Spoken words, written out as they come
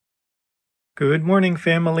Good morning,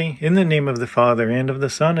 family. In the name of the Father, and of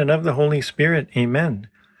the Son, and of the Holy Spirit. Amen.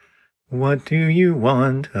 What do you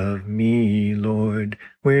want of me, Lord?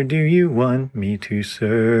 Where do you want me to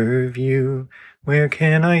serve you? Where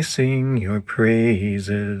can I sing your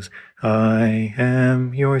praises? I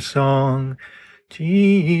am your song.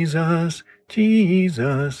 Jesus,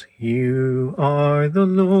 Jesus, you are the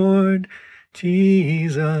Lord.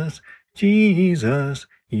 Jesus, Jesus,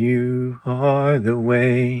 you are the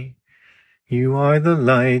way. You are the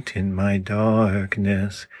light in my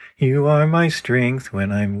darkness. You are my strength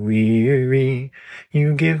when I'm weary.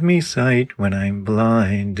 You give me sight when I'm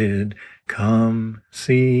blinded. Come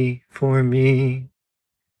see for me.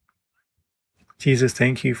 Jesus,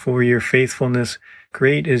 thank you for your faithfulness.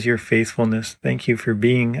 Great is your faithfulness. Thank you for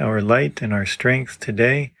being our light and our strength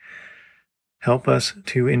today. Help us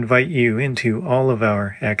to invite you into all of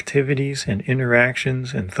our activities and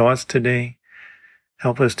interactions and thoughts today.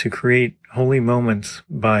 Help us to create holy moments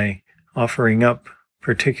by offering up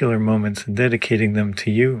particular moments and dedicating them to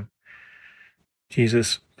you.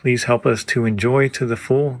 Jesus, please help us to enjoy to the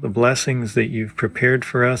full the blessings that you've prepared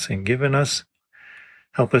for us and given us.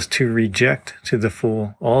 Help us to reject to the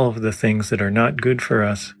full all of the things that are not good for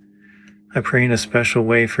us. I pray in a special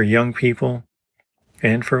way for young people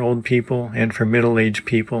and for old people and for middle-aged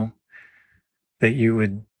people that you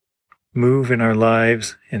would move in our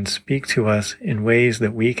lives and speak to us in ways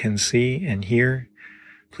that we can see and hear.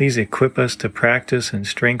 Please equip us to practice and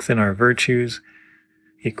strengthen our virtues.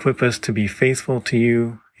 Equip us to be faithful to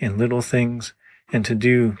you in little things and to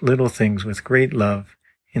do little things with great love.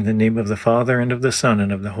 In the name of the Father, and of the Son,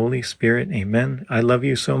 and of the Holy Spirit. Amen. I love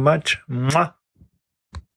you so much. Mwah!